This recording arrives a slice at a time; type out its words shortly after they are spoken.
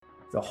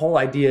The whole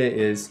idea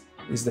is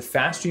the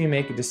faster you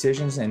make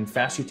decisions and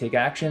faster you take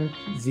action,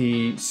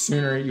 the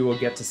sooner you will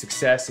get to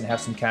success and have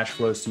some cash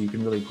flow so you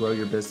can really grow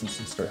your business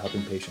and start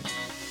helping patients.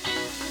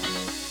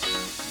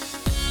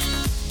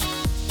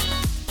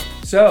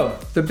 So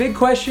the big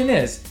question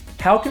is,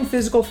 how can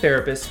physical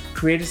therapists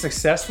create a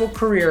successful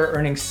career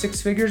earning six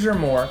figures or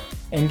more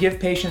and give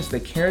patients the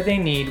care they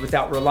need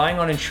without relying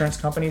on insurance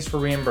companies for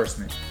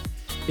reimbursement?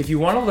 If you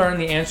want to learn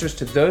the answers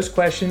to those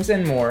questions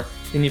and more,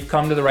 then you've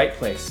come to the right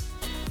place.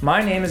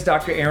 My name is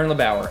Dr. Aaron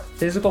LeBauer,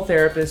 physical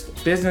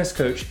therapist, business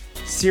coach,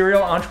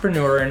 serial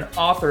entrepreneur, and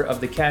author of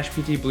the Cash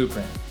PT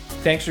Blueprint.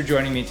 Thanks for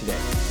joining me today.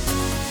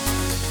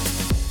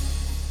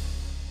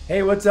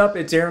 Hey, what's up?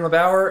 It's Aaron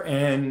LeBauer,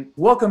 and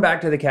welcome back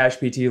to the Cash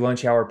PT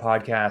Lunch Hour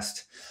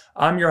podcast.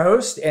 I'm your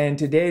host, and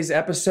today's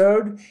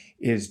episode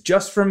is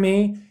just for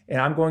me, and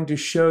I'm going to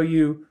show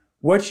you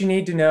what you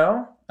need to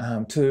know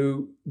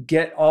to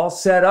get all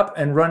set up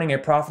and running a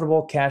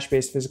profitable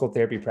cash-based physical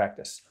therapy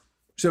practice.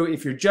 So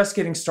if you're just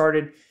getting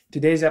started,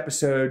 today's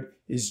episode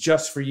is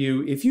just for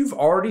you. If you've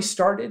already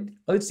started,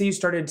 let's say you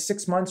started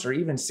 6 months or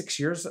even 6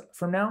 years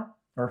from now,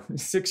 or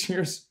 6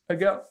 years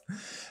ago,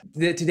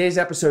 today's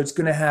episode is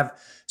going to have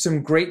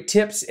some great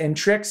tips and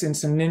tricks and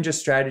some ninja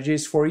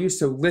strategies for you.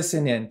 So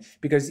listen in,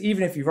 because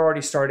even if you've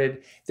already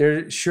started,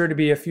 there's sure to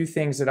be a few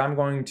things that I'm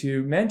going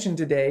to mention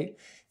today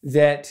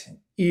that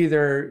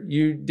either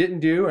you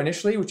didn't do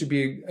initially, which would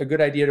be a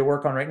good idea to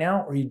work on right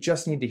now, or you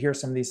just need to hear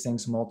some of these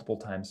things multiple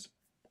times.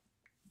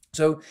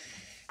 So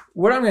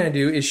what I'm going to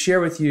do is share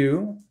with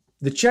you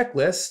the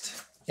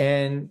checklist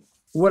and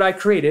what I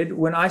created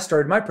when I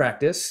started my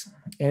practice,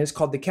 and it's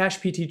called the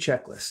Cash PT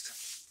Checklist.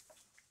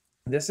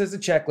 This is a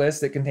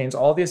checklist that contains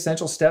all the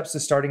essential steps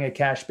to starting a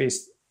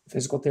cash-based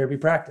physical therapy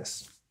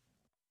practice.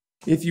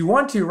 If you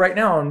want to right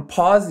now and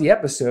pause the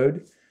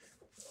episode,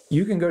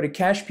 you can go to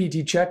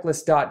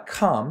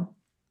cashptchecklist.com.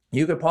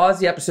 You can pause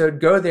the episode,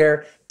 go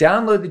there,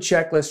 download the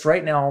checklist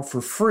right now for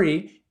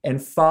free, and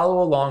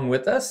follow along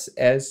with us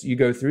as you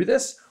go through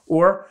this.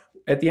 Or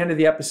at the end of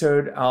the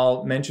episode,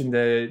 I'll mention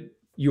the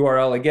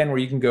URL again where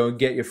you can go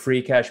get your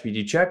free Cash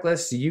PT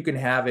checklist so you can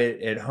have it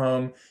at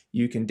home.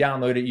 You can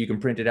download it, you can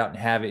print it out and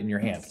have it in your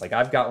hand. Like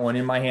I've got one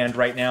in my hand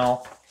right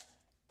now,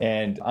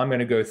 and I'm going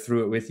to go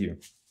through it with you.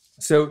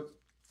 So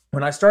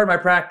when I started my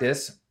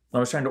practice, I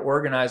was trying to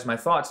organize my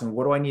thoughts and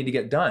what do I need to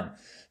get done?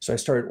 So I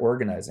started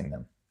organizing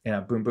them,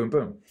 and boom, boom,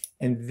 boom.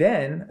 And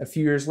then a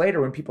few years later,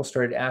 when people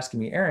started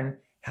asking me, Aaron,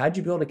 how'd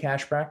you build a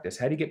cash practice?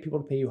 How do you get people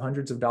to pay you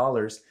hundreds of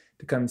dollars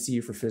to come see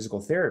you for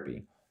physical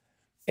therapy?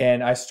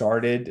 And I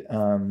started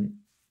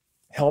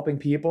helping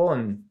people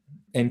and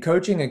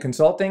coaching and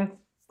consulting.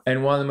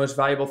 And one of the most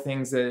valuable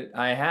things that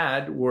I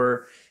had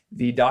were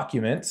the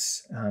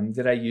documents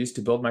that I used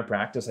to build my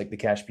practice, like the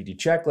Cash PT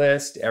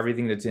checklist,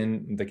 everything that's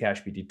in the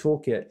Cash PT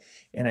toolkit.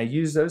 And I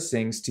use those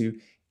things to,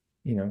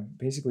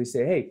 basically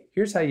say, hey,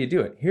 here's how you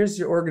do it. Here's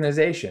your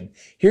organization.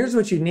 Here's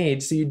what you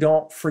need so you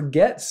don't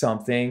forget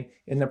something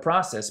in the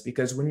process.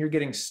 Because when you're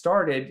getting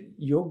started,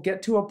 you'll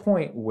get to a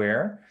point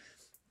where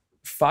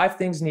 5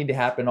 things need to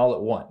happen all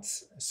at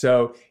once.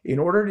 So in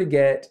order to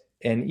get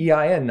an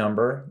EIN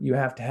number, you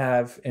have to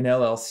have an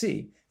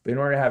LLC. But in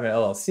order to have an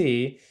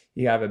LLC,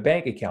 you have a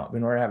bank account. But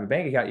in order to have a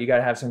bank account, you got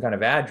to have some kind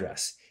of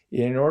address.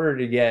 In order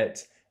to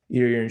get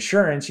your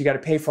insurance, you got to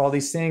pay for all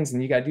these things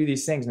and you got to do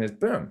these things, and it's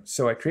boom.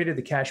 So I created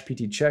the Cash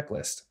PT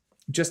checklist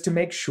just to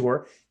make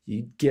sure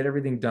you get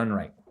everything done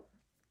right.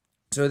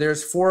 So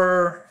there's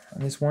 4,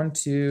 there's 1,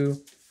 2,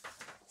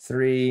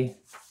 3.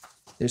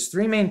 There's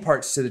 3 main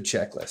parts to the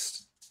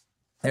checklist.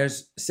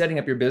 There's setting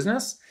up your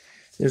business,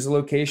 there's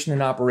location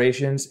and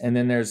operations, and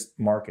then there's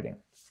marketing.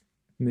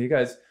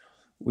 Because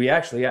we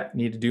actually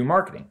need to do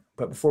marketing,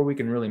 but before we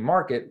can really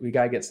market, we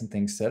got to get some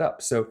things set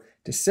up. So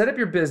to set up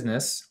your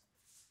business,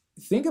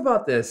 think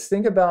about this.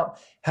 Think about,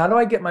 how do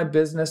I get my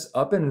business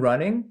up and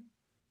running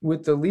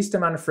with the least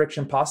amount of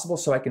friction possible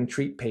so I can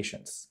treat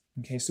patients?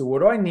 Okay, so what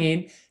do I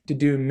need to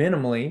do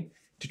minimally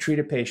to treat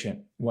a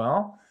patient?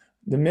 Well,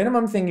 the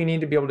minimum thing you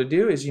need to be able to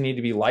do is you need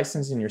to be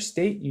licensed in your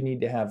state. You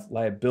need to have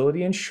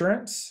liability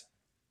insurance.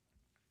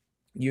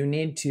 You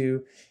need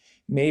to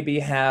maybe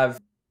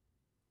have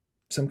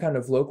some kind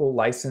of local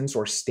license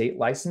or state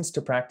license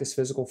to practice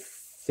physical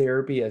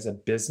therapy as a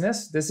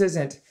business. This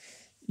isn't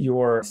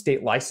your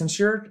state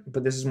licensure,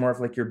 but this is more of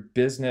like your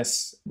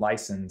business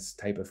license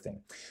type of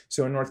thing.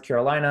 So in North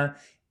Carolina,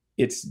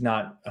 it's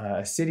not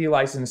a city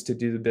license to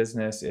do the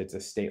business, it's a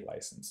state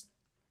license.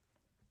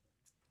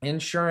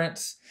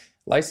 Insurance,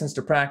 license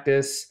to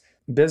practice,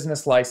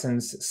 business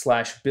license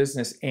 /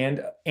 business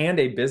and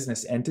a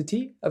business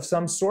entity of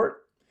some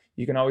sort.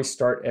 You can always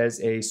start as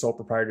a sole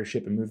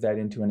proprietorship and move that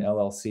into an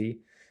LLC.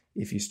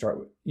 If you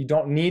start, you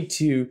don't need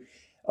to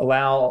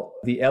allow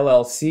the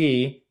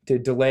LLC to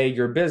delay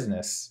your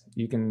business.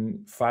 You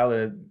can file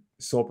a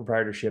sole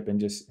proprietorship and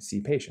just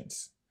see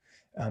patients.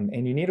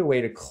 And you need a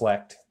way to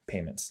collect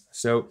payments.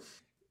 So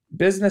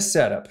business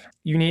setup,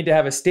 you need to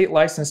have a state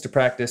license to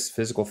practice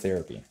physical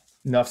therapy.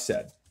 Enough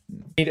said.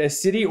 You need a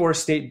city or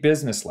state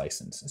business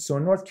license. So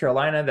in North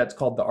Carolina, that's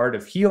called the Art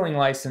of Healing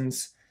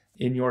license.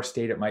 In your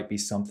state, it might be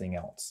something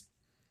else.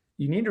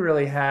 You need to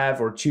really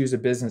have or choose a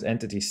business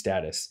entity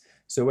status.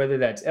 So whether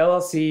that's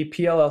LLC,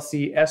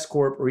 PLLC, S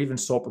Corp, or even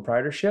sole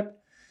proprietorship,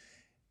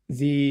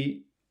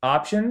 the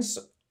options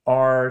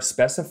are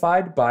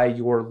specified by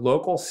your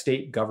local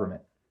state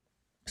government.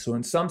 So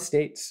in some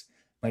states,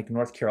 like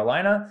North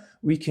Carolina,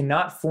 we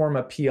cannot form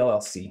a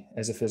PLLC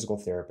as a physical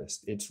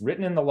therapist. It's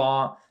written in the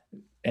law,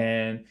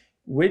 and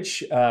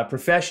which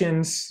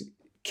professions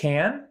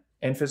can,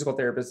 and physical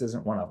therapist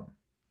isn't one of them.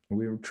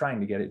 We were trying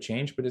to get it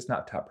changed, but it's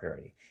not top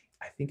priority.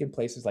 I think in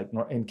places like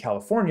in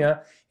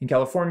California,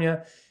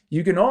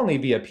 you can only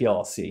be a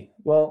PLLC.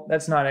 Well,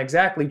 that's not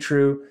exactly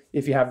true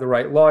if you have the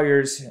right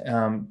lawyers,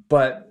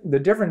 but the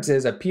difference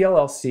is a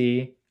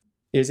PLLC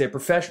is a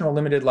professional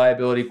limited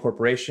liability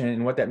corporation,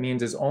 and what that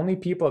means is only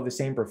people of the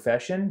same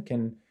profession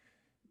can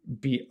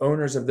be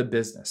owners of the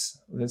business.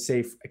 Let's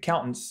say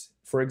accountants,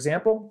 for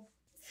example.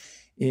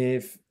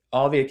 If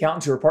all the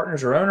accountants who are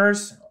partners are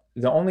owners,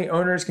 the only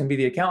owners can be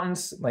the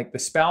accountants. Like the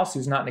spouse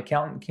who's not an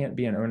accountant can't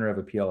be an owner of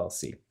a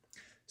PLLC.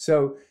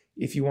 So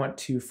if you want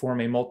to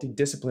form a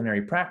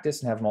multidisciplinary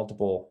practice and have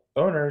multiple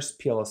owners,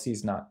 PLLC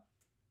is not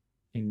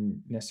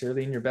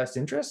necessarily in your best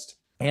interest.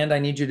 And I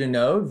need you to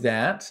know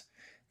that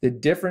the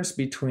difference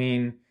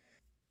between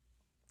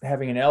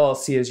having an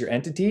LLC as your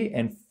entity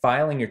and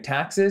filing your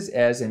taxes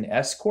as an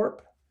S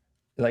Corp,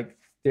 like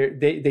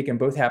they can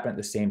both happen at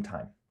the same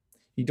time.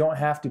 You don't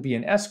have to be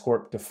an S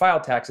Corp to file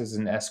taxes as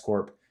an S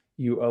Corp.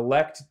 You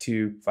elect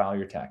to file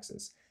your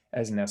taxes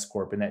as an S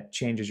Corp, and that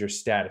changes your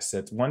status.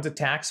 So one's a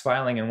tax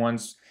filing and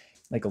one's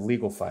like a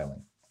legal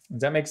filing.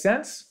 Does that make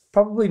sense?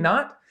 Probably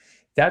not.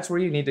 That's where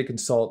you need to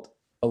consult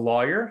a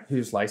lawyer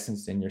who's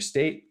licensed in your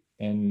state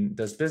and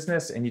does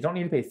business, and you don't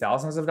need to pay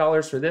thousands of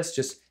dollars for this.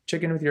 Just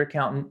check in with your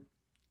accountant,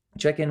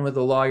 check in with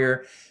a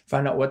lawyer,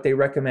 find out what they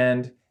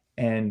recommend,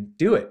 and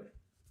do it.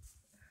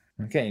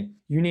 Okay,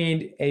 you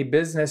need a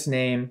business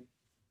name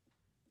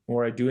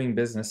or a doing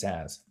business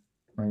as.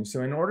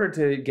 So in order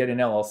to get an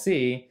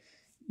LLC,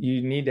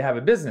 you need to have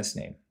a business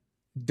name.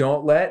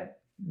 Don't let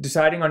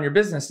deciding on your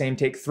business name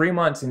take 3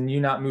 months and you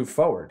not move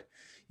forward.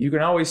 You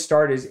can always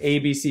start as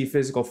ABC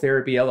Physical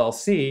Therapy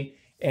LLC,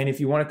 and if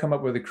you want to come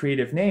up with a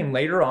creative name,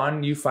 later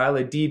on you file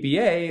a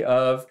DBA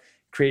of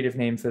Creative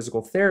Name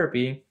Physical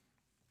Therapy,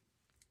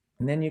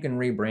 and then you can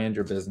rebrand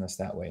your business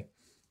that way.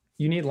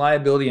 You need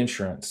liability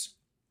insurance.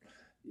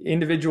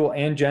 Individual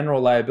and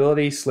general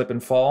liability, slip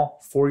and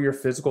fall for your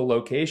physical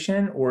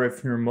location, or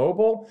if you're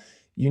mobile,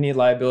 you need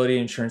liability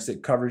insurance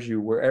that covers you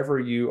wherever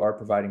you are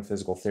providing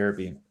physical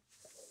therapy.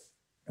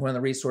 One of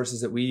the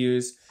resources that we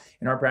use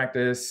in our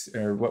practice,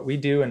 or what we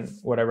do and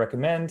what I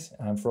recommend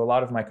for a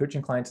lot of my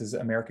coaching clients, is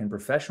American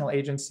Professional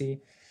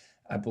Agency.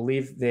 I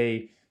believe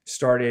they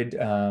started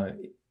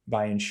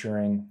by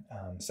insuring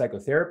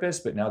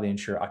psychotherapists, but now they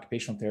insure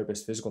occupational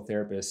therapists, physical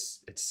therapists,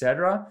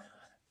 etc.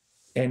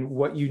 And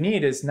what you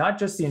need is not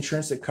just the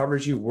insurance that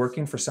covers you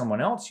working for someone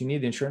else, you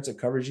need the insurance that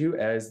covers you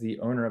as the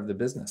owner of the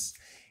business.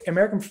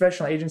 American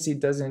Professional Agency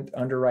doesn't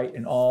underwrite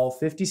in all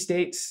 50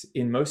 states.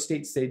 In most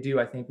states they do.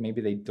 I think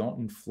maybe they don't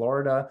in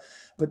Florida,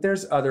 but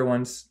there's other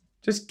ones.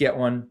 Just get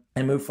one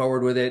and move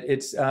forward with it.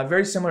 It's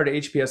very similar to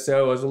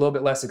HPSO. It's a little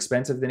bit less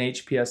expensive than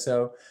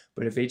HPSO,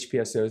 but if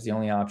HPSO is the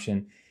only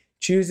option,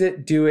 choose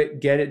it, do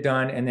it, get it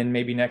done, and then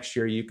maybe next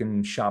year you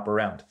can shop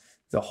around.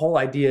 The whole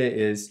idea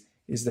is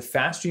the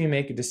faster you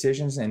make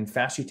decisions and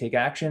faster you take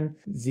action,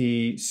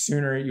 the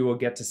sooner you will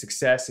get to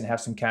success and have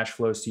some cash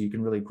flow so you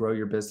can really grow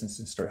your business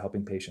and start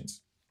helping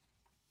patients.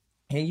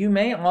 And you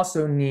may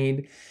also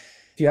need,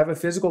 if you have a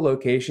physical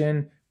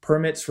location,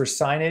 permits for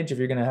signage, if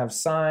you're going to have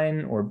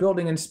sign or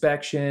building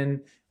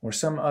inspection or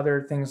some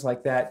other things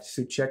like that.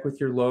 So check with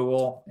your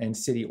local and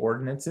city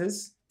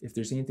ordinances if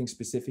there's anything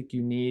specific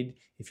you need,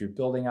 if you're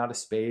building out a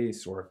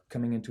space or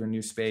coming into a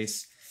new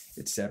space,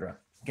 etc.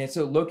 Okay,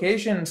 so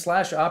location /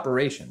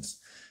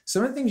 operations.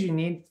 Some of the things you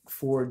need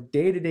for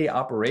day-to-day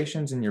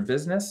operations in your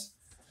business,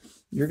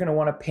 you're going to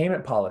want a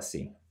payment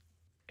policy,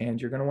 and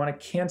you're going to want a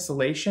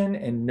cancellation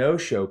and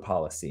no-show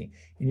policy.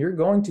 And you're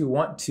going to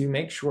want to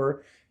make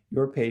sure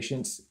your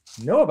patients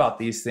know about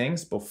these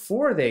things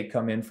before they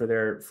come in for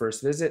their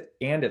first visit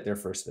and at their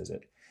first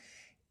visit.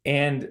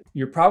 And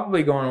you're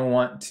probably going to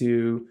want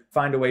to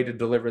find a way to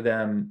deliver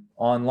them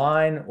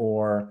online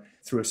or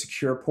through a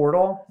secure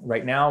portal.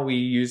 Right now, we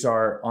use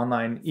our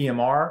online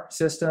EMR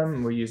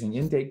system. We're using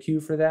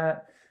IntakeQ for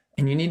that.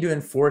 And you need to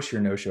enforce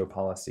your no-show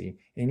policy.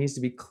 It needs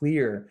to be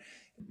clear.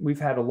 We've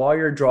had a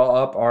lawyer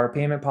draw up our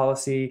payment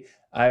policy.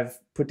 I've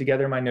put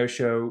together my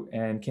no-show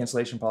and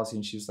cancellation policy,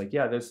 and she was like,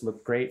 yeah, those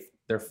look great.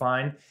 They're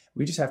fine.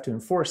 We just have to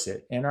enforce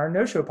it. And our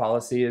no-show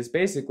policy is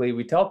basically,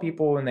 we tell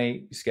people when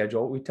they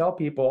schedule, we tell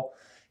people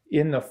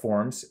in the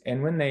forms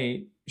and when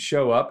they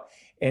show up,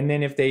 and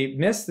then if they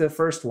miss the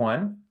first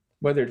one,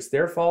 whether it's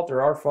their fault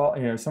or our fault,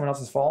 someone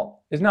else's fault,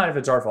 it's not if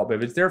it's our fault, but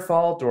if it's their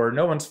fault or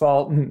no one's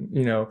fault,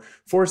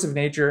 force of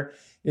nature,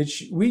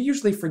 we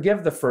usually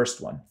forgive the first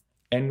one.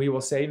 And we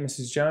will say,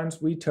 Mrs.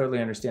 Jones, we totally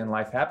understand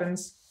life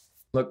happens.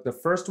 Look, the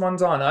first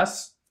one's on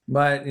us,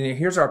 but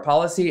here's our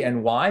policy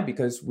and why,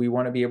 because we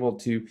want to be able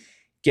to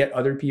get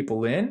other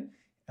people in.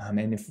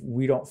 And if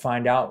we don't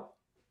find out,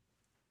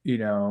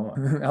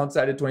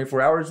 outside of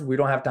 24 hours, we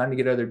don't have time to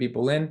get other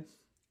people in.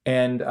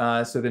 And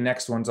so the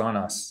next one's on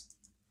us.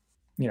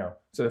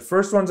 So the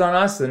first one's on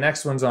us, the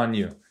next one's on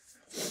you.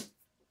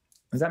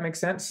 Does that make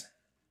sense?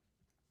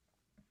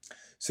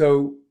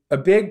 So a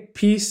big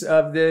piece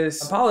of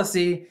this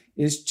policy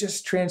is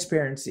just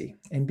transparency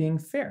and being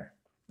fair.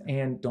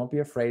 And don't be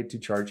afraid to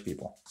charge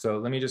people. So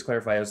let me just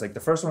clarify. I was like, the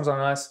first one's on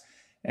us,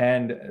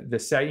 and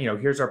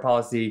here's our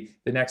policy.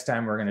 The next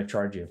time we're going to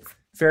charge you.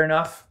 Fair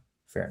enough?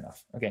 Fair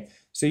enough. Okay.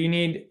 So you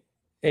need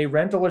a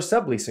rental or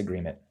sublease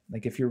agreement.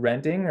 Like if you're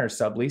renting or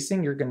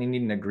subleasing, you're going to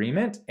need an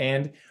agreement,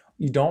 and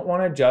you don't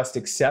want to just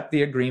accept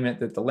the agreement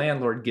that the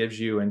landlord gives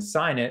you and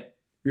sign it.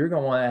 You're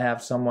going to want to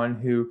have someone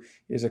who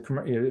is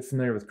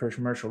familiar with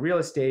commercial real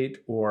estate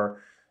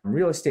or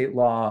real estate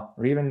law,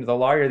 or even the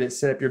lawyer that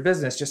set up your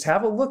business. Just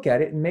have a look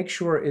at it and make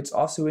sure it's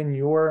also in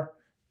your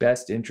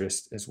best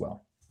interest as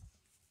well.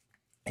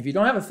 If you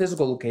don't have a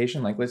physical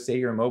location, like let's say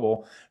you're a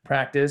mobile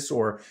practice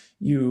or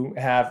you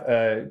have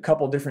a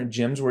couple different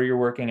gyms where you're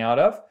working out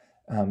of,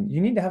 you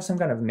need to have some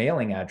kind of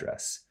mailing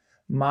address.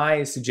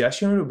 My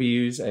suggestion would be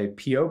use a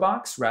PO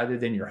box rather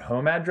than your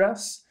home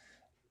address,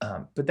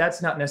 but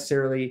that's not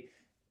necessarily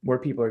where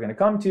people are going to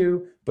come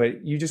to,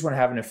 but you just want to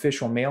have an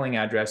official mailing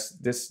address.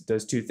 This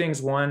does two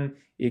things. One,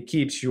 it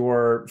keeps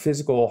your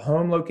physical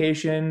home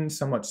location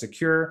somewhat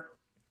secure.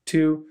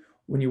 Two,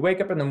 when you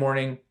wake up in the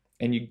morning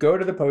and you go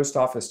to the post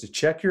office to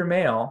check your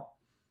mail,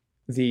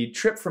 the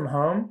trip from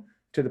home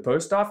to the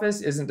post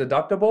office isn't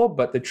deductible,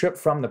 but the trip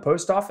from the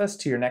post office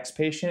to your next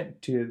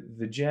patient, to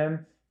the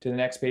gym, to the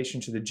next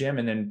patient, to the gym,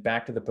 and then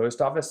back to the post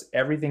office,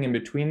 everything in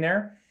between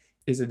there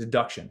is a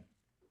deduction.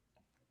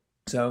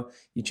 So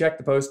you check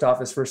the post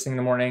office first thing in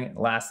the morning,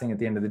 last thing at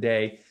the end of the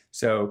day.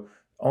 So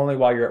only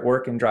while you're at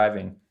work and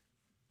driving.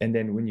 And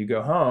then when you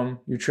go home,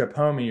 your trip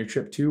home and your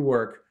trip to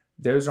work,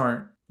 those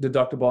aren't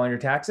deductible on your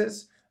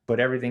taxes, but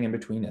everything in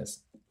between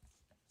is.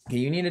 Okay,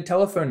 you need a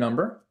telephone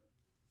number,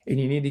 and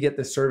you need to get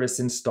the service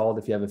installed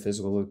if you have a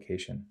physical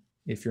location.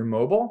 If you're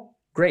mobile,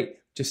 great.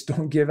 Just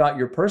don't give out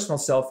your personal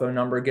cell phone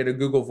number. Get a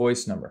Google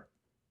Voice number.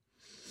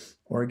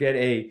 Or get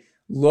a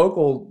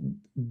local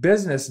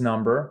business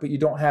number, but you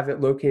don't have it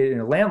located in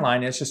a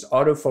landline. It's just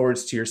auto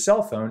forwards to your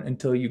cell phone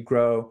until you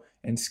grow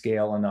and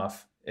scale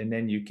enough, and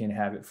then you can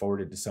have it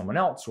forwarded to someone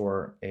else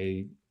or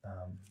a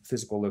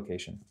physical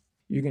location.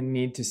 You're going to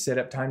need to set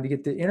up time to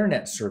get the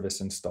internet service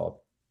installed.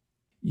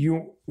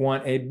 You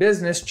want a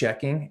business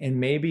checking and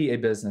maybe a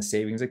business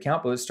savings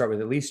account, but let's start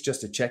with at least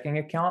just a checking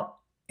account,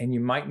 and you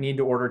might need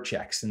to order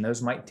checks, and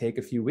those might take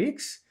a few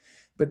weeks.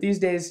 But these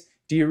days,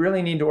 do you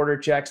really need to order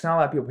checks? Not a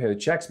lot of people pay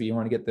with checks, but you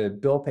want to get the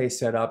bill pay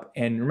set up.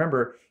 And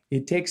remember,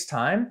 it takes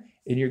time,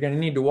 and you're going to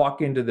need to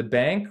walk into the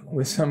bank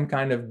with some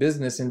kind of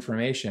business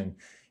information,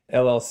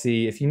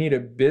 LLC. If you need a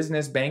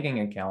business banking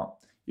account,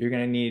 you're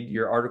going to need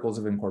your articles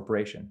of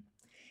incorporation.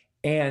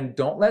 And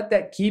don't let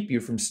that keep you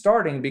from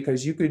starting,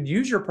 because you could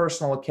use your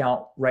personal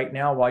account right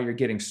now while you're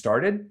getting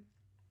started.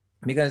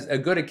 Because a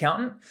good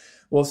accountant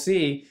will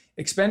see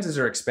expenses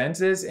are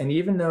expenses. And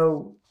even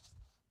though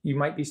you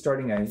might be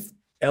starting a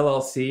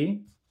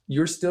LLC,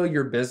 you're still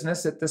your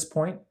business at this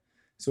point.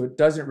 So it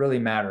doesn't really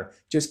matter.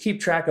 Just keep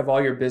track of all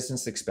your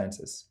business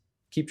expenses.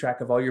 Keep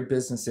track of all your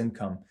business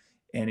income.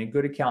 And a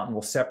good accountant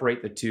will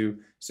separate the two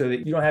so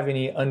that you don't have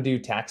any undue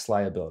tax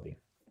liability.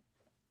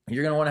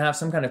 You're going to want to have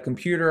some kind of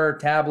computer,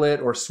 tablet,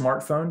 or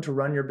smartphone to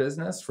run your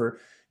business for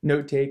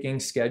note-taking,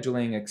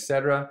 scheduling,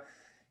 etc.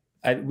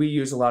 We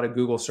use a lot of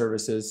Google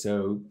services,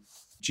 so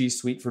G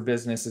Suite for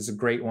Business is a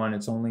great one.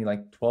 It's only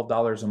like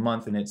 $12 a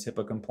month, and it's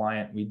HIPAA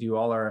compliant. We do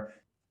all our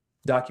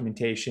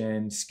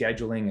documentation,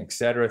 scheduling,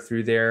 etc.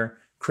 through there.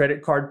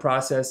 Credit card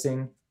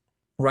processing.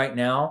 Right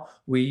now,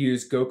 we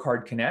use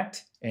GoCard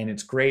Connect, and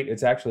it's great.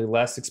 It's actually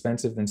less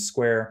expensive than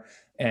Square,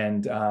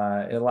 and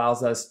it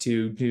allows us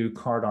to do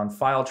card on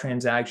file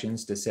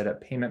transactions, to set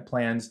up payment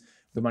plans.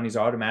 The money's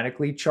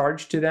automatically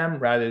charged to them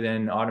rather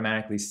than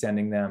automatically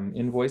sending them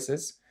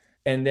invoices.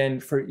 And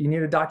then you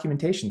need a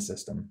documentation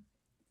system.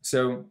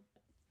 So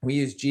we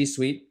use G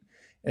Suite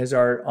as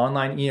our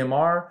online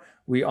EMR.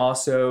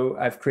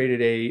 I've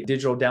created a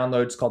digital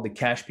download. It's called the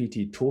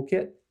CashPT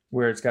Toolkit,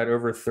 where it's got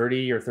over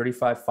 30 or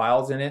 35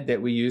 files in it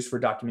that we use for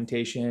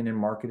documentation and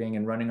marketing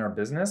and running our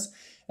business.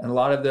 And a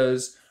lot of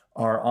those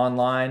are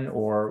online,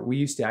 or we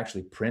used to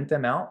actually print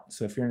them out.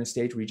 So if you're in a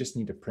stage where you just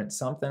need to print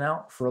something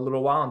out for a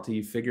little while until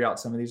you figure out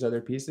some of these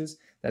other pieces,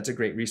 that's a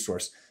great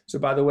resource. So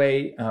by the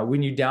way,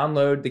 when you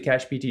download the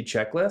CashPT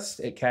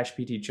checklist at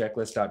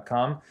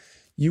cashptchecklist.com,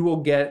 you will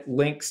get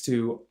links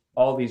to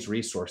all these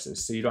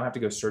resources. So you don't have to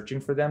go searching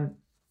for them.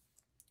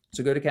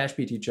 So go to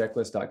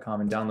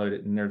cashptchecklist.com and download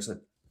it. And there's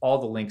all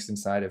the links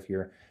inside of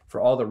here for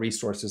all the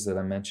resources that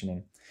I'm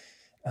mentioning.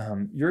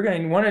 You're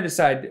going to want to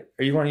decide,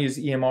 are you going to use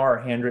EMR or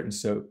handwritten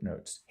SOAP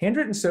notes?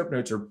 Handwritten SOAP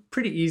notes are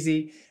pretty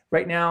easy.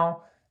 Right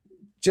now,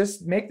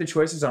 just make the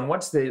choices on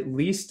what's the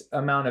least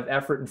amount of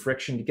effort and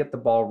friction to get the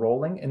ball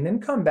rolling, and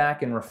then come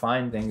back and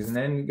refine things, and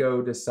then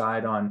go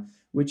decide on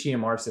which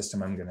EMR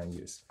system I'm going to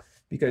use.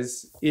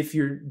 Because if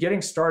you're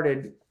getting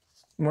started,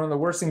 one of the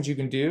worst things you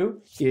can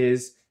do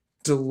is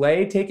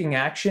delay taking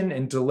action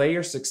and delay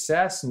your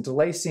success and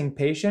delay seeing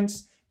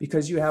patients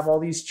because you have all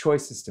these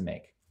choices to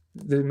make.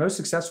 The most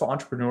successful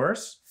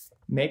entrepreneurs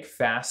make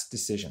fast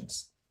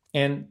decisions,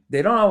 and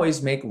they don't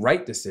always make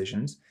right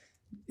decisions.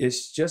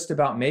 It's just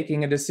about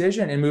making a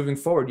decision and moving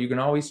forward. You can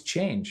always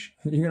change.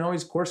 You can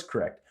always course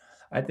correct.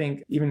 I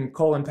think even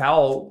Colin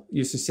Powell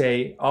used to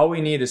say, all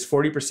we need is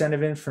 40%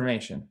 of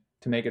information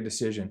to make a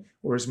decision,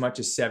 or as much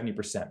as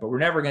 70%, but we're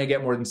never going to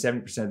get more than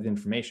 70% of the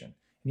information.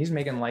 And he's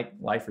making like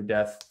life or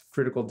death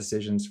critical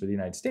decisions for the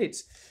United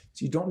States.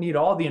 So you don't need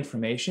all the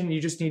information.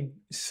 You just need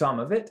some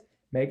of it.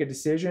 Make a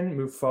decision,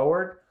 move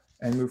forward,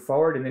 and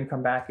then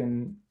come back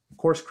and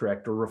course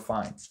correct or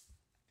refine.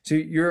 So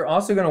you're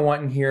also going to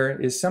want in here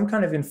is some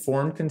kind of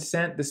informed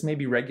consent. This may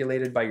be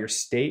regulated by your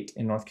state.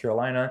 In North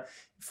Carolina,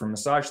 for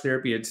massage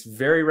therapy, it's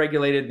very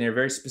regulated and they're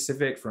very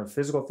specific. For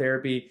physical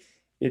therapy,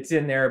 it's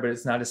in there, but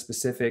it's not as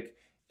specific,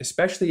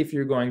 especially if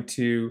you're going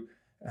to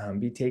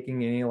be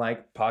taking any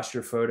like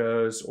posture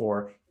photos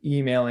or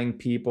emailing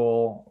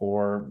people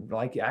or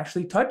like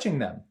actually touching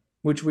them,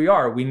 which we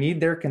are. We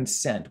need their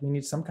consent. We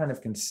need some kind of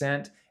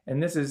consent.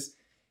 And this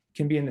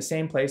can be in the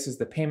same place as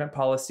the payment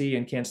policy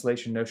and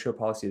cancellation no-show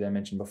policy that I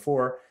mentioned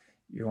before.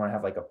 You want to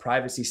have like a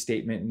privacy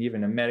statement and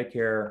even a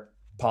Medicare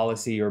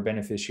policy or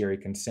beneficiary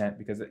consent,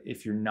 because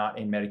if you're not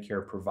a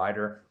Medicare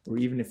provider, or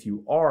even if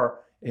you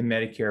are a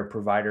Medicare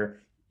provider,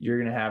 you're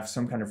going to have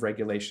some kind of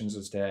regulations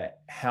as to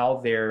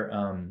how their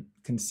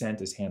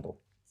consent is handled.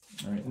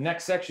 All right,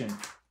 next section,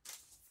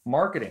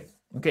 marketing.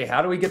 Okay,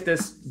 how do we get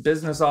this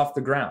business off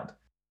the ground?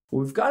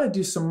 Well, we've got to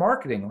do some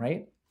marketing,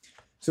 right?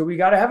 So we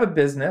got to have a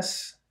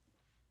business,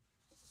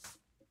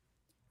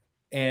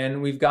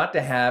 and we've got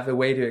to have a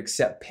way to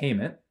accept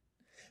payment.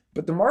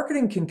 But the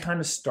marketing can kind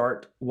of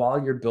start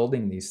while you're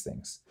building these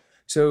things.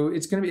 So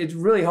it's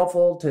really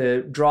helpful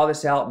to draw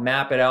this out,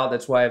 map it out.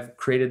 That's why I've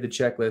created the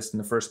checklist in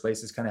the first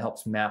place. This kind of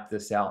helps map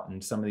this out in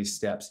some of these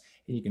steps.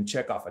 And you can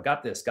check off, I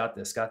got this, got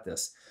this, got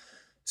this.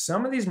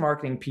 Some of these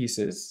marketing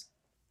pieces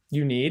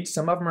you need,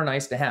 some of them are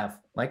nice to have.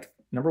 Like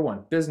number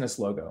one, business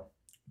logo.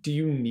 Do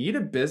you need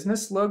a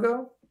business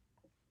logo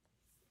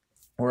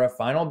or a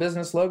final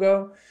business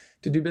logo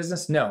to do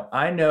business? No,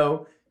 I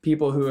know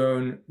people who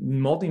own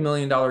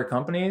multi-million-dollar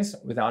companies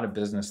without a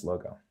business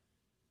logo.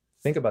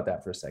 Think about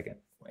that for a second.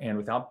 And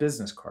without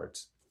business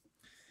cards.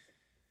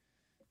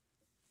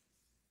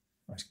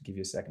 I'll just give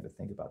you a second to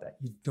think about that.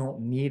 You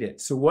don't need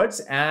it. So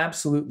what's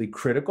absolutely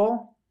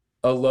critical?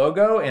 A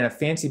logo and a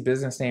fancy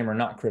business name are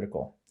not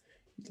critical.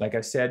 Like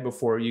I said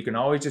before, you can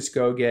always just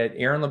go get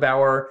Aaron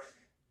LeBauer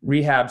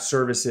Rehab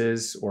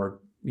Services, or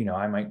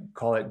I might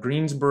call it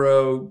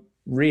Greensboro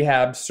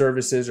Rehab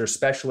Services or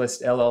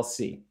Specialist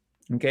LLC.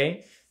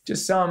 Okay?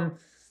 Just some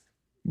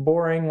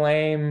boring,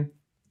 lame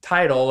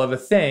title of a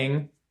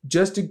thing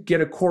just to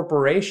get a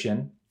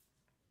corporation,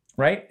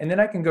 right? And then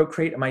I can go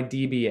create my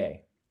DBA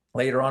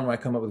later on when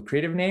I come up with a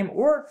creative name,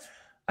 or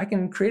I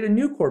can create a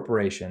new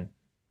corporation.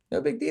 No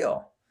big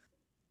deal.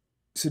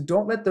 So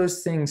don't let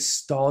those things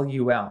stall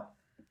you out,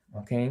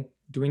 okay?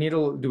 Do we need a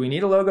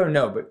logo?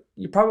 No, but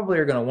you probably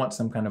are gonna want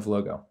some kind of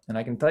logo. And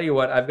I can tell you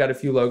what, I've got a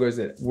few logos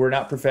that were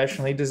not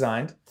professionally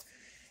designed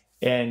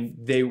and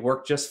they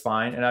work just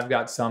fine. And I've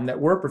got some that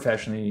were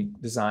professionally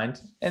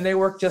designed and they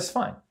work just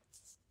fine.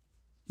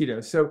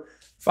 So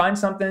find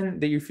something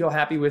that you feel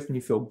happy with and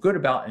you feel good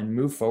about and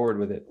move forward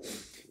with it.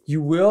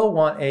 You will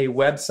want a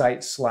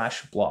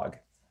website/blog.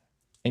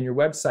 And your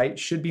website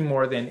should be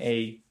more than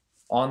an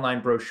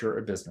online brochure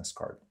or business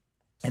card.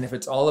 And if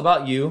it's all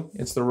about you,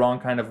 it's the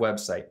wrong kind of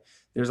website.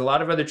 There's a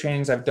lot of other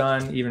trainings I've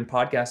done, even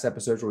podcast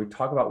episodes where we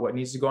talk about what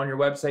needs to go on your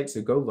website.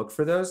 So go look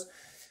for those.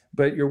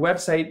 But your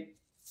website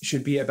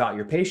should be about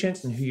your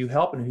patients and who you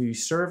help and who you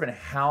serve and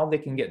how they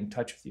can get in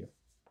touch with you.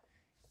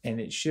 And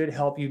it should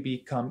help you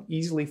become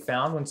easily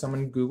found when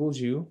someone Googles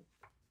you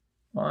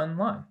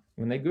online,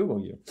 when they Google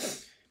you.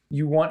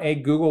 You want a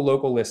Google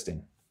local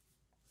listing.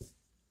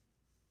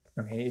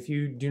 Okay, if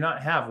you do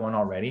not have one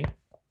already,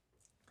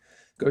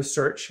 go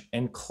search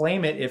and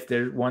claim it if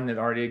there's one that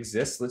already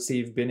exists. Let's say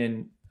you've been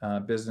in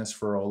business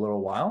for a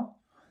little while,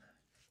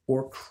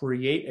 or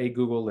create a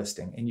Google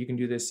listing. And you can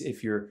do this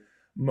if you're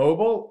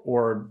mobile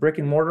or brick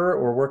and mortar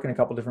or work in a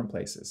couple different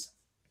places.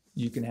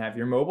 You can have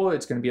your mobile,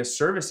 it's going to be a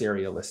service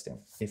area listing.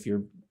 If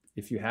you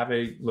have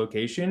a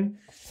location,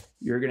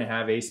 you're going to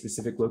have a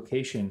specific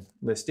location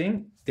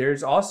listing.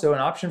 There's also an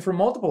option for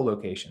multiple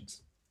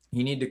locations.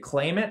 You need to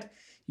claim it.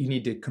 You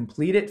need to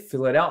complete it,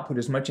 fill it out, put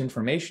as much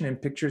information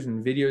and pictures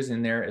and videos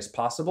in there as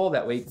possible.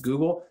 That way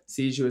Google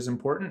sees you as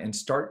important and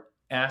start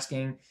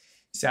asking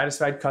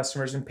satisfied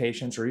customers and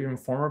patients, or even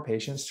former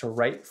patients, to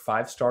write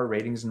 5-star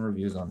ratings and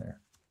reviews on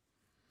there.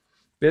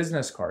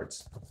 Business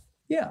cards.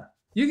 Yeah,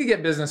 you could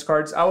get business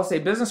cards. I will say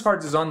business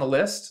cards is on the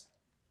list,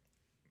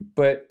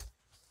 but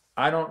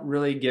I don't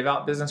really give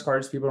out business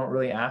cards. People don't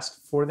really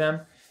ask for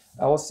them.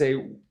 I will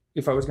say,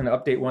 if I was going to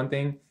update one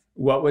thing,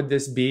 what would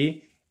this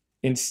be?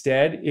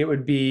 Instead, it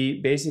would be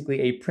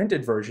basically a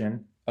printed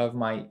version of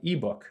my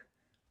ebook,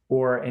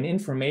 or an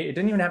information. It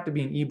doesn't even have to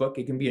be an ebook.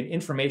 It can be an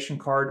information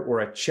card or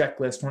a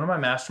checklist. One of my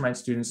mastermind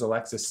students,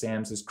 Alexis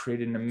Sams, has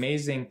created an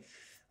amazing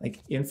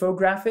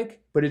infographic,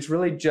 but it's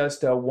really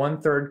just a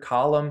 1/3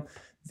 column.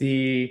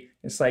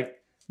 It's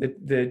like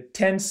the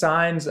 10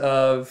 signs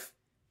of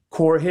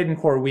hidden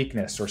core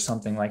weakness or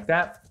something like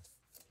that.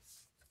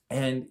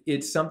 And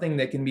it's something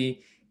that can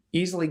be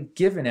easily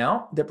given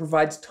out that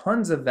provides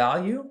tons of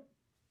value,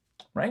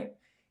 right?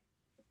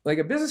 Like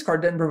a business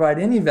card doesn't provide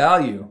any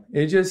value.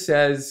 It just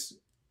says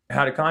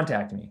how to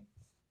contact me.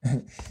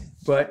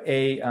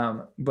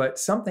 But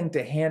something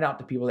to hand out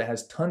to people that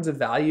has tons of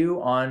value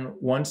on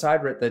one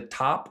side, right at the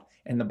top,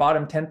 and the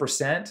bottom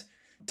 10%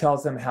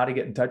 tells them how to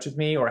get in touch with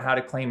me or how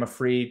to claim a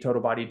free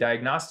total body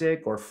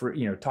diagnostic or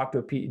free, talk to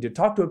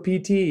a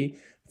PT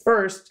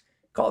first,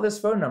 call this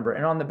phone number.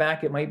 And on the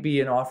back, it might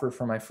be an offer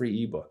for my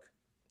free ebook,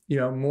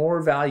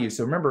 more value.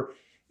 So remember,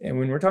 and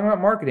when we're talking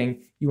about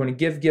marketing, you want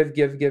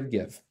to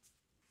give.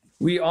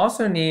 We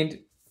also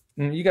need,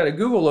 you got a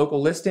Google local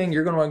listing.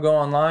 You're going to want to go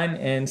online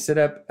and set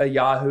up a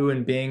Yahoo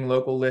and Bing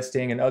local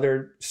listing and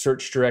other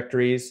search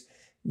directories,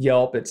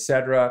 Yelp,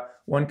 etc.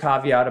 One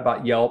caveat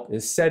about Yelp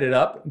is set it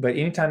up, but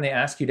anytime they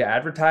ask you to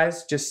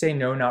advertise, just say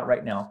no, not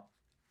right now.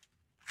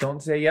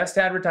 Don't say yes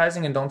to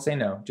advertising and don't say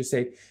no. Just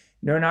say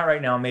no, not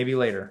right now, maybe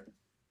later.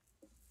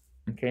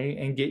 Okay,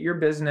 and get your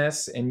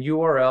business and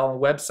URL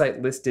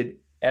website listed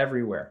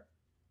everywhere.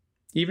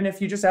 Even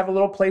if you just have a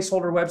little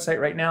placeholder website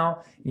right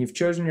now and you've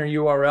chosen your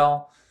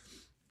URL,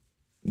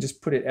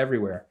 just put it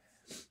everywhere.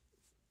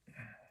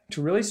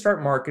 To really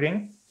start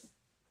marketing,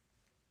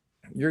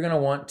 you're going to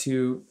want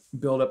to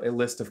build up a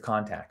list of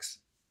contacts.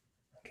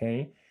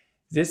 Okay,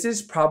 this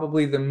is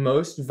probably the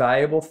most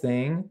valuable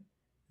thing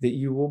that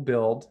you will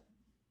build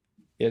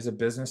as a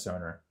business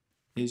owner,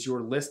 is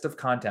your list of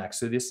contacts.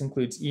 So this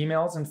includes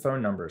emails and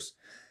phone numbers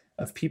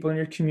of people in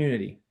your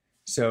community.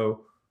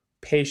 So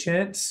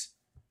patients,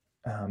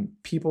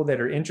 people that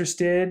are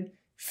interested,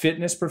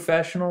 fitness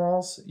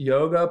professionals,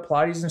 yoga,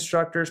 Pilates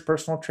instructors,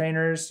 personal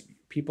trainers,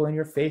 people in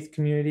your faith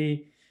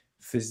community,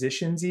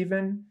 physicians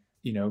even,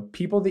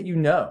 people that you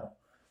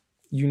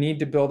need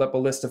to build up a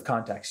list of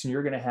contacts. And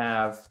you're going to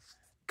have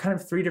kind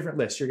of 3 different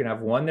lists. You're going to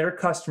have one that are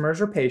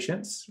customers or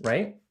patients,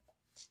 right?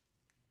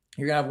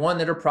 You're going to have one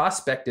that are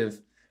prospects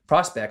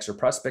or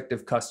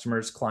prospective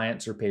customers,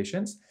 clients, or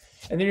patients.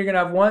 And then you're going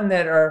to have one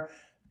that are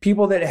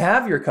people that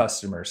have your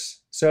customers.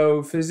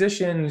 So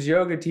physicians,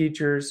 yoga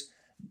teachers,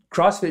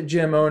 CrossFit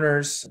gym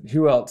owners,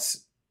 who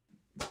else?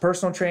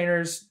 Personal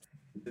trainers,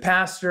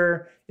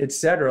 pastor,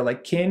 etc.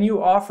 Like, can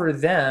you offer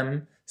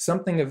them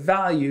something of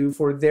value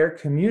for their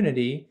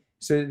community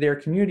so that their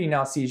community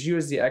now sees you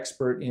as the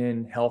expert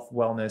in health,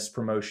 wellness,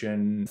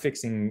 promotion,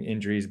 fixing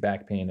injuries,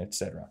 back pain,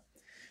 etc.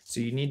 So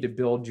you need to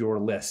build your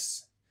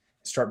lists,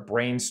 start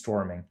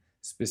brainstorming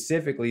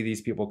specifically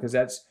these people, because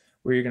that's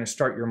where you're going to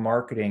start your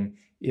marketing,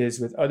 is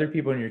with other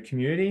people in your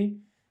community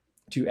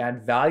to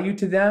add value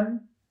to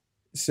them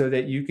so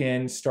that you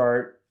can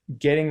start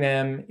getting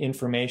them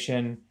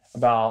information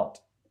about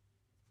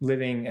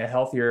living a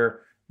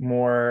healthier,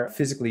 more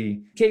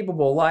physically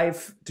capable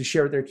life to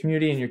share with their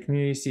community, and your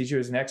community sees you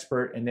as an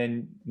expert. And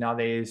then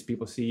nowadays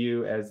people see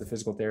you as the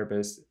physical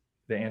therapist,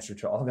 the answer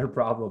to all their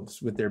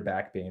problems with their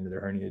back pain or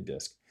their herniated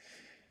disc.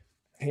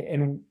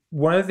 And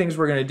one of the things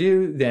we're going to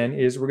do then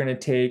is we're going to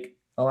take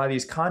a lot of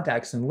these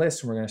contacts and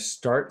lists, and we're going to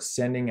start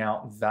sending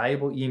out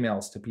valuable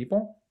emails to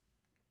people.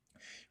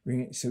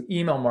 So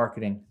email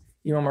marketing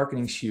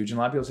is huge. And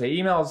a lot of people say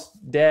email's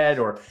dead,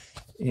 or,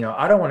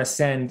 I don't want to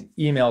send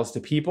emails to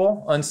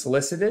people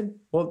unsolicited.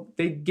 Well,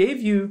 they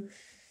gave you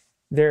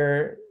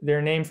their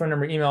name, phone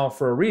number, email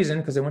for a reason,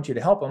 because they want you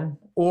to help them.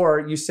 Or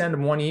you send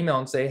them one email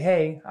and say,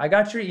 hey, I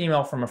got your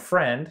email from a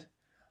friend.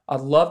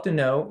 I'd love to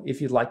know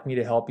if you'd like me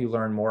to help you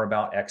learn more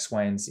about X,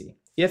 Y, and Z.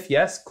 If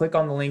yes, click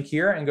on the link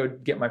here and go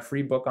get my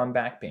free book on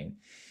back pain.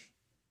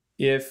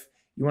 If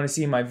you want to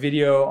see my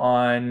video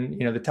on,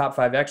 the top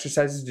 5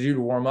 exercises to do to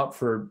warm up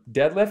for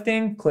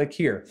deadlifting, click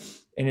here.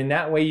 And in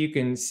that way, you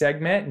can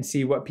segment and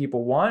see what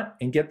people want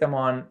and get them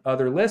on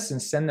other lists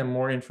and send them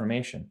more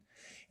information.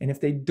 And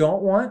if they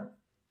don't want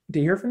to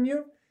hear from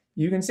you,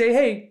 you can say,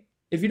 hey,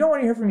 if you don't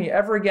want to hear from me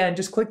ever again,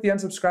 just click the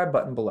unsubscribe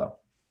button below.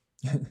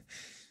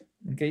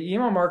 Okay,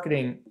 email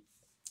marketing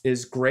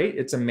is great.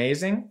 It's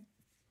amazing.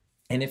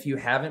 And if you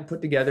haven't put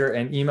together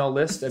an email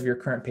list of your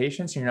current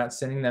patients and you're not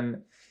sending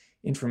them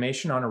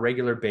information on a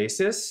regular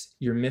basis,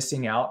 you're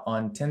missing out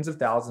on tens of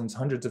thousands,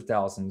 hundreds of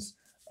thousands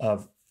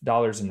of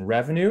dollars in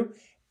revenue,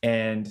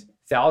 and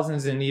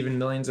thousands and even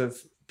millions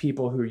of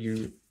people who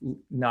you're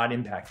not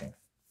impacting.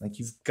 Like,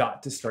 you've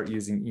got to start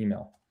using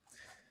email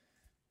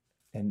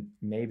and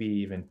maybe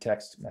even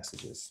text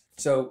messages.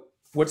 So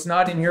what's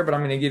not in here, but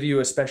I'm going to give you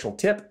a special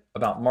tip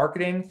about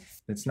marketing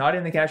that's not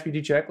in the Cash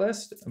PT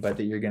checklist, but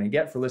that you're going to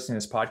get for listening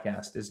to this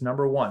podcast, is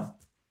number 1,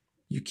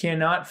 you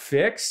cannot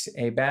fix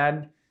a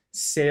bad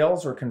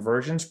sales or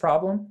conversions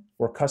problem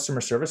or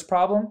customer service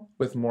problem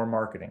with more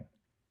marketing.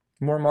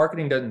 More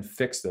marketing doesn't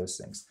fix those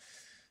things.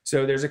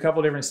 So there's a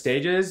couple different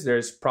stages.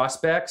 There's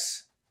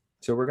prospects.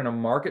 So we're going to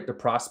market to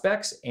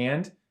prospects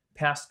and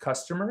past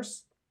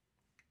customers.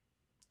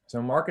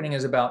 So marketing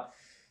is about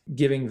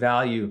giving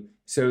value.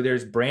 So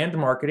there's brand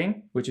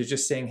marketing, which is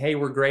just saying, hey,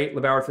 we're great.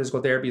 LeBauer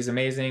Physical Therapy is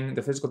amazing.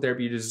 The physical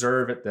therapy you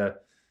deserve at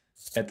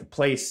the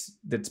place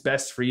that's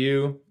best for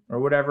you or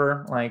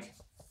whatever. Like,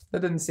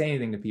 that doesn't say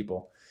anything to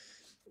people.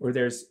 Or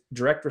there's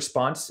direct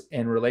response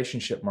and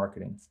relationship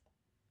marketing.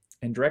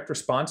 And direct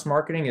response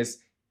marketing is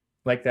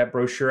like that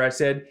brochure I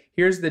said,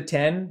 here's the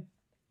 10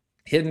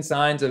 hidden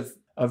signs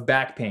of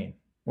back pain,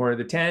 or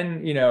the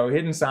 10,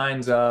 hidden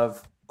signs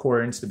of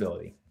core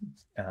instability.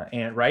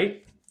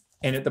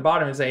 And at the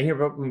bottom is like,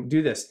 here,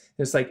 do this.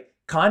 It's like,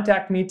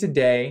 contact me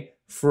today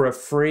for a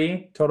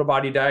free total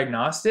body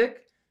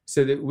diagnostic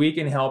so that we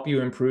can help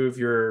you improve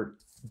your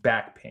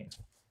back pain.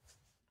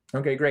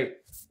 Okay, great.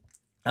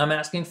 I'm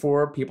asking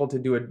for people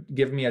to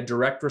give me a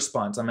direct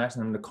response. I'm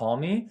asking them to call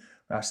me.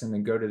 I'm asking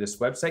them to go to this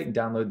website and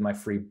download my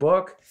free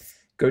book.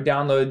 Go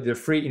download the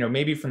free,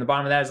 maybe from the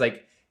bottom of that is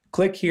like,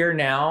 click here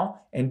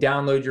now and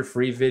download your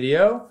free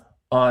video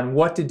on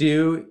what to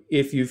do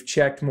if you've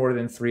checked more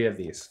than 3 of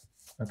these.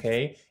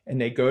 Okay,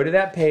 and they go to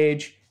that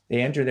page,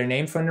 they enter their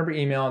name, phone number,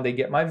 email, and they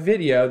get my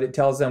video that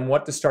tells them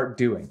what to start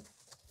doing.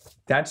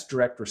 That's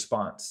direct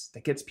response.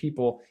 That gets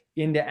people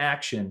into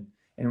action.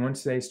 And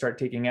once they start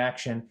taking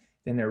action,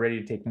 then they're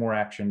ready to take more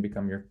action,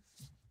 become your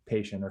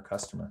patient or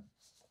customer.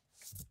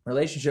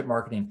 Relationship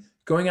marketing,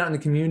 going out in the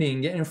community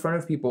and getting in front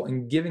of people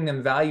and giving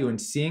them value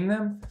and seeing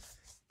them,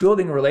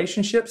 building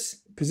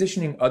relationships,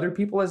 positioning other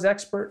people as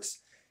experts,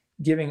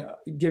 giving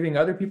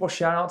other people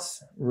shout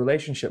outs,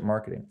 relationship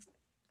marketing.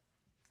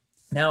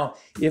 Now,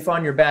 if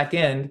on your back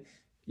end,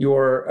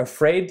 you're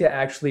afraid to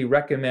actually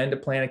recommend a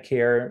plan of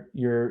care,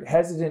 you're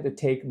hesitant to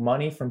take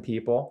money from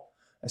people,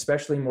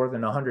 especially more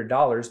than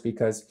 $100,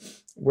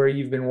 because where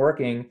you've been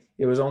working,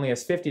 it was only a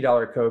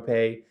 $50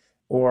 copay,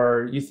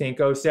 or you think,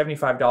 oh,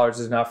 $75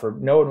 is enough, or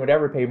no one would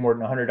ever pay more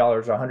than $100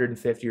 or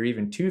 $150 or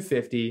even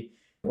 $250,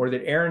 or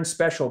that Aaron's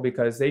special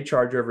because they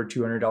charge over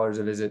 $200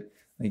 a visit.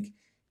 Like,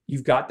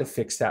 you've got to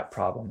fix that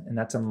problem, and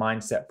that's a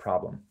mindset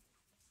problem.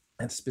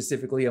 And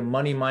specifically a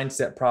money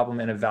mindset problem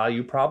and a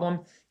value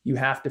problem. You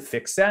have to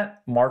fix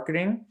that.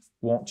 Marketing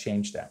won't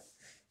change that.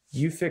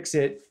 You fix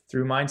it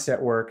through mindset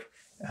work,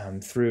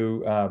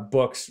 through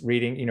books,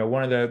 reading.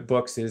 One of the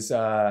books is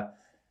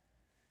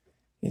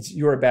it's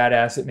You're a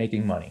Badass at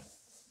Making Money.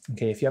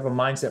 Okay, if you have a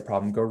mindset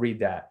problem, go read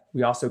that.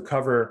 We also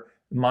cover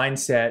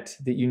mindset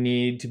that you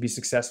need to be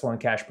successful in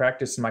cash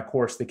practice in my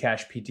course, The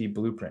Cash PT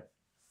Blueprint.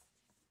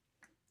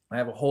 I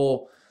have a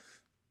whole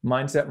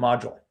mindset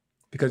module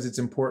because it's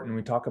important.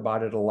 We talk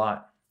about it a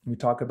lot. We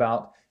talk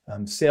about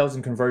sales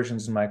and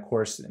conversions in my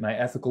course, my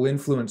ethical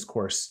influence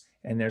course.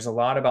 And there's a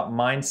lot about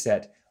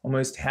mindset.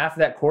 Almost half of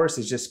that course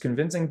is just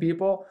convincing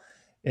people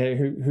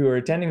who are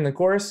attending the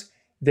course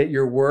that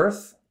you're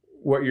worth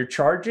what you're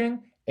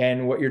charging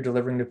and what you're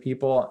delivering to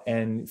people,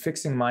 and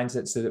fixing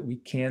mindset so that we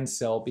can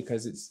sell.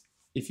 Because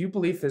if you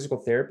believe physical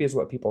therapy is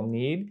what people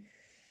need,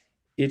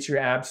 it's your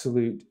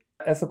absolute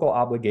ethical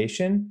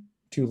obligation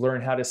to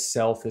learn how to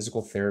sell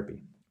physical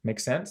therapy. Make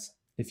sense?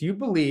 If you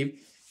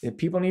believe that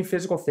people need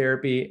physical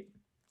therapy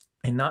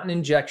and not an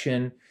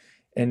injection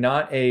and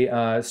not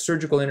a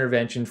surgical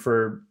intervention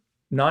for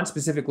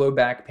non-specific low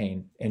back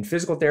pain, and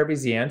physical therapy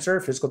is the answer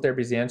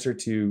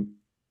to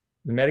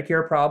the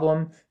Medicare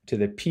problem, to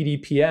the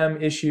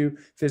PDPM issue,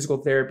 physical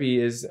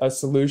therapy is a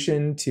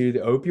solution to the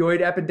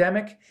opioid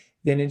epidemic,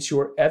 then it's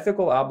your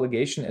ethical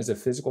obligation as a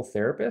physical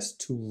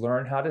therapist to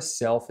learn how to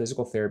sell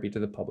physical therapy to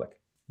the public.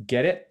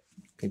 Get it?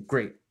 Okay,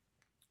 great.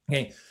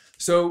 Okay,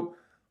 so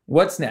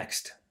what's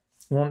next?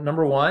 Well,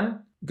 number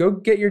one, go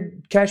get your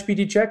Cash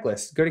PT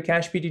checklist. Go to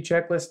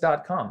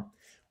cashptchecklist.com.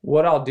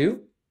 What I'll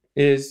do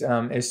is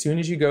as soon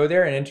as you go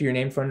there and enter your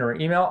name, phone number,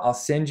 email, I'll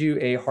send you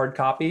a hard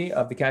copy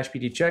of the Cash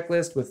PT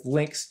checklist with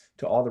links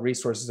to all the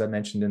resources I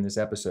mentioned in this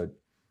episode.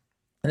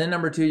 And then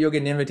number two, you'll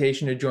get an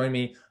invitation to join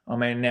me on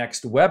my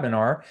next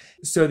webinar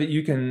so that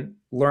you can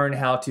learn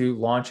how to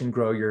launch and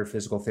grow your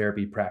physical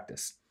therapy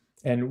practice.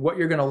 And what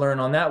you're going to learn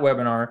on that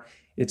webinar,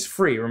 it's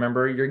free.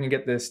 Remember, you're going to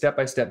get the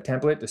step-by-step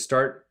template to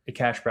start a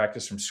cash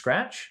practice from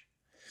scratch.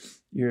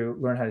 You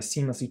learn how to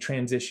seamlessly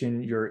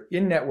transition your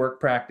in-network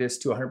practice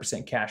to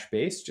 100%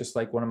 cash-based, just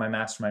like one of my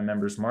mastermind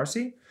members,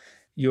 Marcy.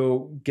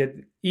 You'll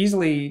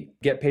easily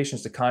get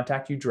patients to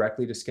contact you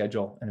directly to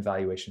schedule an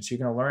evaluation. So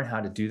you're going to learn how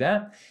to do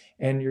that,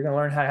 and you're going to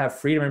learn how to have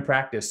freedom in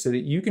practice so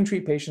that you can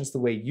treat patients the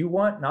way you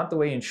want, not the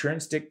way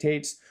insurance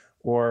dictates,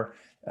 or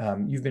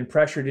you've been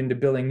pressured into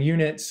billing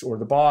units, or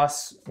the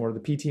boss or the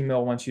PT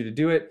mill wants you to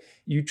do it.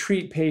 You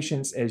treat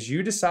patients as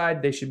you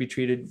decide they should be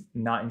treated,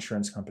 not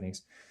insurance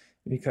companies.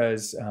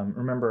 Because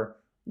remember,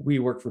 we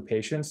work for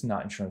patients,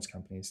 not insurance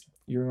companies.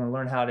 You're going to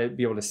learn how to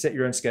be able to set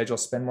your own schedule,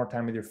 spend more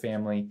time with your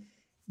family,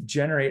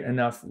 generate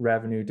enough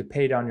revenue to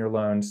pay down your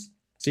loans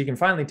so you can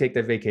finally take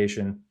that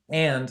vacation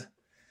and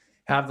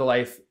have the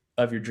life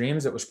of your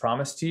dreams that was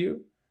promised to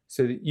you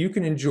so that you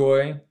can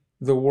enjoy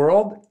the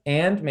world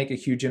and make a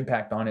huge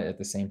impact on it at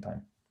the same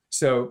time.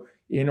 So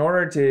in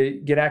order to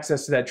get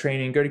access to that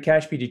training, go to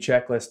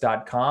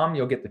cashptchecklist.com.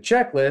 You'll get the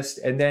checklist,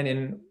 and then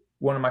in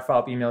one of my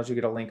follow-up emails, you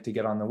get a link to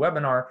get on the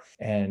webinar.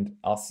 And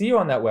I'll see you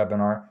on that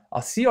webinar.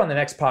 I'll see you on the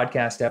next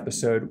podcast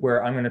episode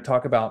where I'm going to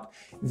talk about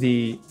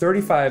the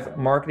 35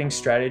 marketing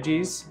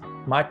strategies,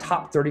 my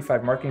top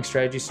 35 marketing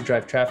strategies to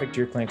drive traffic to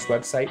your clinic's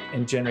website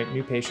and generate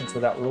new patients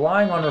without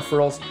relying on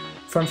referrals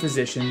from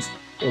physicians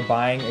or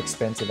buying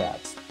expensive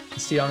ads. I'll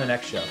see you on the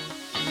next show.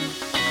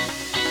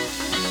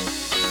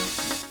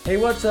 Hey,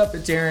 what's up?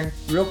 It's Aaron.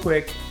 Real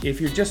quick, if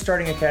you're just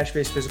starting a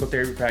cash-based physical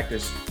therapy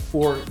practice,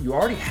 or you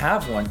already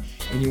have one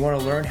and you want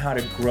to learn how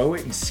to grow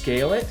it and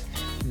scale it,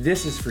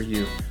 this is for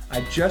you.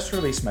 I just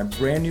released my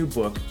brand new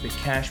book, The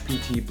Cash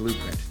PT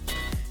Blueprint,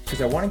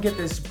 because I want to get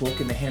this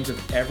book in the hands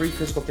of every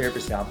physical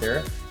therapist out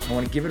there. I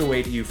want to give it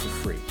away to you for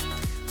free.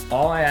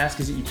 All I ask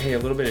is that you pay a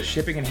little bit of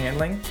shipping and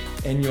handling,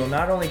 and you'll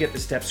not only get the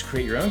steps to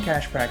create your own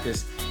cash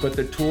practice, but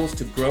the tools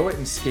to grow it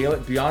and scale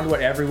it beyond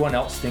what everyone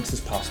else thinks is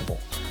possible.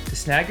 To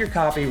snag your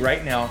copy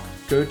right now,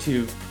 go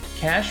to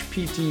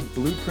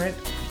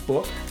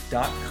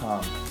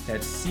cashptblueprintbook.com.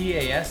 That's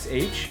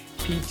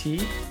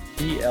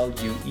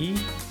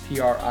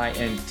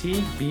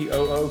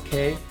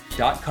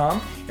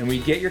cashptblueprintbook.com. And when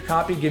you get your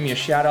copy, give me a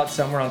shout out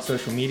somewhere on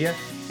social media,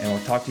 and we'll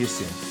talk to you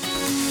soon.